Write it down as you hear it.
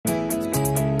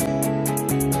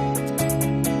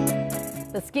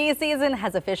The ski season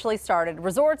has officially started.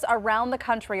 Resorts around the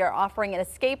country are offering an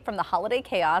escape from the holiday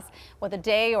chaos with a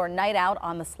day or night out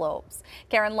on the slopes.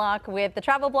 Karyn Locke with the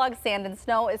travel blog Sand and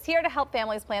Snow is here to help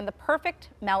families plan the perfect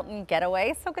mountain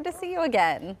getaway. So good to see you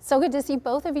again. So good to see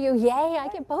both of you. Yay, I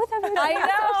get both of you. I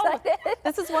know. So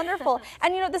this is wonderful.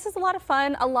 And you know, this is a lot of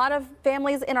fun. A lot of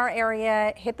families in our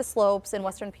area hit the slopes in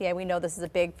Western PA. We know this is a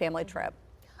big family trip.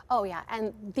 Oh yeah,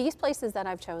 and these places that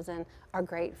I've chosen are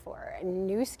great for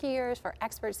new skiers, for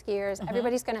expert skiers.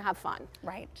 Everybody's going to have fun.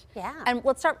 Right. Yeah. And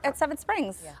let's start at Seven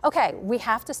Springs. Yeah. Okay, we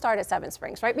have to start at Seven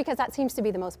Springs, right? Because that seems to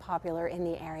be the most popular in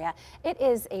the area. It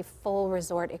is a full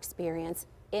resort experience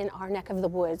in our neck of the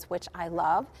woods, which I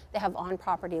love. They have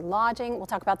on-property lodging. We'll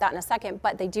talk about that in a second,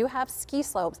 but they do have ski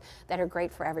slopes that are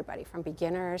great for everybody, from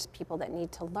beginners, people that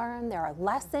need to learn. There are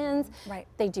lessons. Right.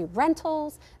 They do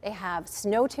rentals. They have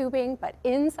snow tubing, but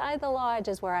inside the lodge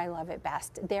is where I love it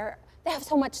best. They have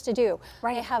so much to do.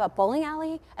 Right. They have a bowling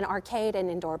alley, an arcade, an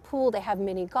indoor pool. They have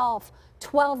mini golf,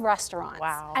 12 restaurants.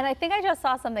 Wow. And I think I just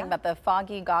saw something about the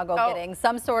foggy goggle getting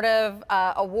some sort of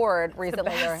award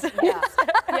recently.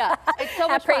 Yeah. It's so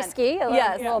much fun. Ski, a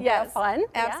little bit of fun.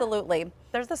 Absolutely. Yeah.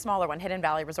 There's the smaller one, Hidden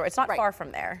Valley Resort. It's not far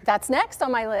from there. That's next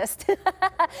on my list.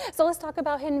 So let's talk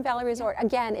about Hidden Valley Resort,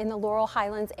 again, in the Laurel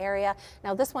Highlands area.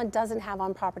 Now this one doesn't have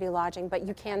on-property lodging, but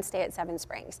you can stay at Seven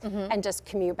Springs and just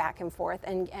commute back and forth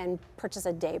and purchase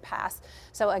a day pass.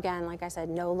 So again, like I said,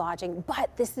 no lodging,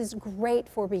 but this is great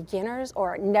for beginners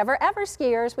or never ever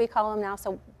skiers, we call them now,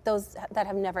 so those that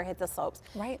have never hit the slopes.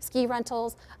 Right. Ski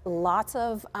rentals, lots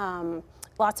of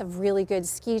really good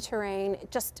ski terrain,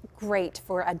 just great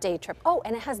for a day trip. Oh,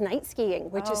 and it has night skiing,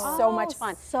 which is so much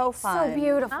fun. So fun. So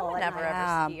beautiful. I'm a never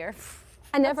ever skier.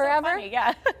 A never ever? Funny,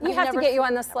 yeah. You have to get you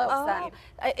on the slopes then.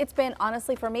 It's been,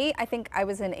 honestly, for me, I think I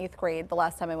was in 8th grade the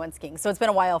last time I went skiing, so it's been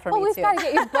a while for me, too. Well, we've got to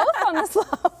get you both on the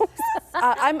slopes.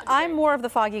 I'm more of the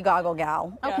foggy goggle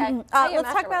gal. Okay.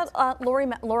 Let's talk about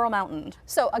Laurel Mountain.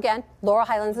 So again, Laurel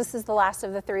Highlands, this is the last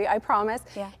of the three, I promise.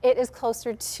 Yeah. It is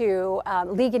closer to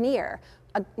Ligonier.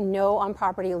 No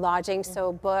on-property lodging,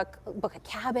 so book a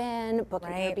cabin, book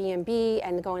an Airbnb,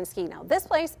 and go and ski. Now, this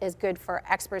place is good for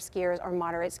expert skiers or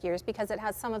moderate skiers because it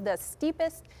has some of the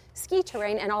steepest ski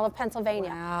terrain in all of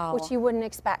Pennsylvania, which you wouldn't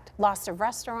expect. Lots of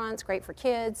restaurants, great for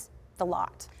kids, the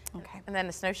lot. Okay. And then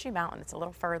the Snowshoe Mountain, it's a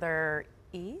little further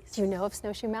east. Do you know of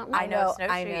Snowshoe Mountain? I know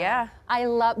Snowshoe, yeah. I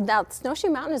love, now Snowshoe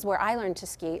Mountain is where I learned to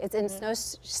ski. It's in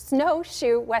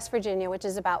Snowshoe, West Virginia, which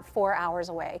is about 4 hours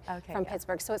away from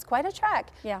Pittsburgh. So it's quite a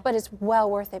trek, but it's well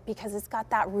worth it because it's got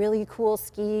that really cool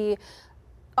ski,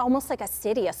 almost like a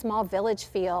city, a small village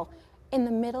feel in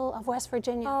the middle of West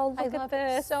Virginia. Oh, look at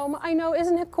this. So much. I know,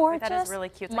 isn't it gorgeous? That is really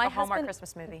cute. It's like a Hallmark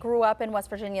Christmas movie. Grew up in West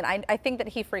Virginia, and I think that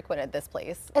he frequented this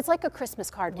place. It's like a Christmas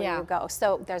card when you go.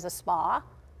 So there's a spa,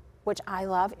 which I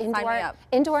love,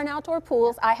 indoor and outdoor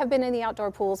pools. I have been in the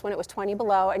outdoor pools when it was 20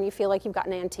 below and you feel like you've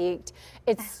gotten antiqued.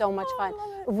 It's so much fun.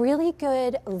 Really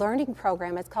good learning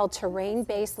program. It's called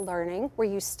terrain-based learning, where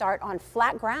you start on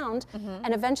flat ground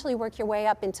and eventually work your way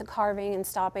up into carving and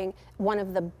stopping. One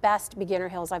of the best beginner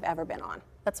hills I've ever been on.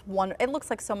 That's wonderful. It looks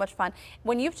like so much fun.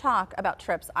 When you talk about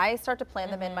trips, I start to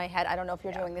plan them in my head. I don't know if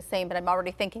you're doing the same, but I'm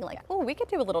already thinking like, oh, we could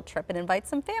do a little trip and invite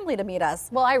some family to meet us.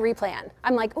 Well, I replan.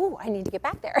 I'm like, oh, I need to get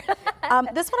back there.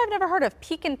 This one I've never heard of,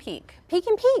 Peak and Peak. Peak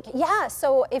and Peak, yeah.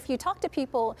 So if you talk to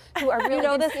people who are really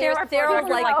good skiers, they're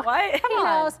like, what? Come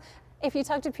on. If you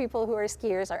talk to people who are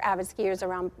skiers or avid skiers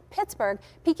around Pittsburgh,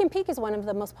 Peak and Peak is one of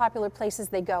the most popular places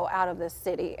they go out of the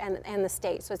city and the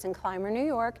state. So it's in Clymer, New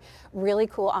York. Really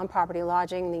cool on-property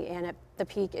lodging. The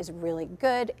Peak is really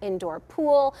good. Indoor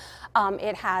pool.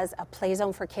 It has a play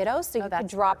zone for kiddos, so you can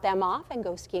drop them off and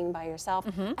go skiing by yourself.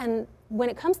 And when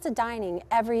it comes to dining,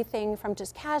 everything from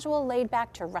just casual, laid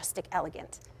back to rustic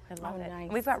elegant. I love it.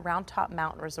 Nice. We've got Round Top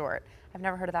Mountain Resort. I've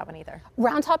never heard of that one either.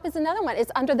 Round Top is another one.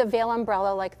 It's under the Vail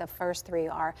umbrella like the first three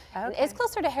are. Okay. It's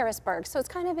closer to Harrisburg, so it's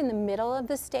kind of in the middle of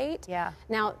the state. Yeah.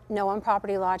 Now, no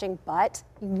on-property lodging, but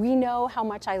we know how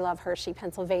much I love Hershey,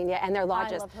 Pennsylvania, and their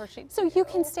lodges. I love Hershey. So you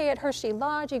can stay at Hershey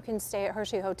Lodge, you can stay at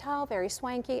Hershey Hotel, very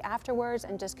swanky, afterwards,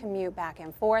 and just commute back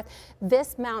and forth.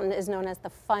 This mountain is known as the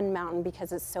Fun Mountain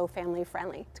because it's so family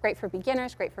friendly. It's great for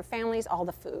beginners, great for families, all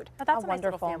the food. Oh, that's a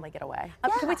wonderful family getaway.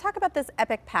 Can we talk about this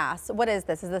Epic Pass? What is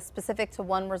this? Is this specific to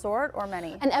one resort or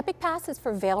many? An Epic Pass is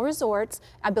for Vail Resorts.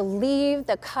 I believe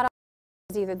the cutoff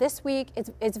Either this week,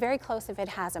 it's very close if it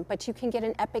hasn't, but you can get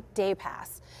an Epic Day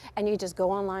Pass, and you just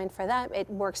go online for that. It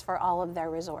works for all of their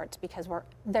resorts because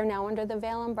they're now under the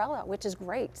Vail umbrella, which is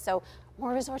great. So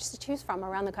more resorts to choose from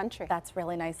around the country. That's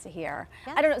really nice to hear.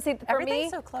 Yeah. I don't know, see, for Everything's me,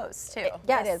 so close too.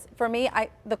 yes, it is. For me,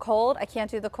 the cold, I can't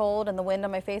do the cold and the wind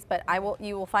on my face, but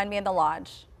you will find me in the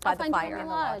lodge by the fire in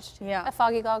the lodge. Yeah. A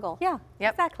foggy goggle. Yeah,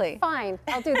 Yep. exactly. Fine,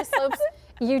 I'll do the slopes,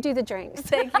 you do the drinks.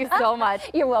 Thank you so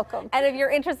much. You're welcome. And if you're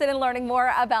interested in learning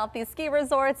more about these ski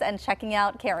resorts and checking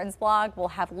out Karyn's blog, we'll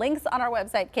have links on our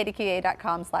website,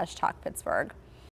 kdqa.com/talkpittsburgh.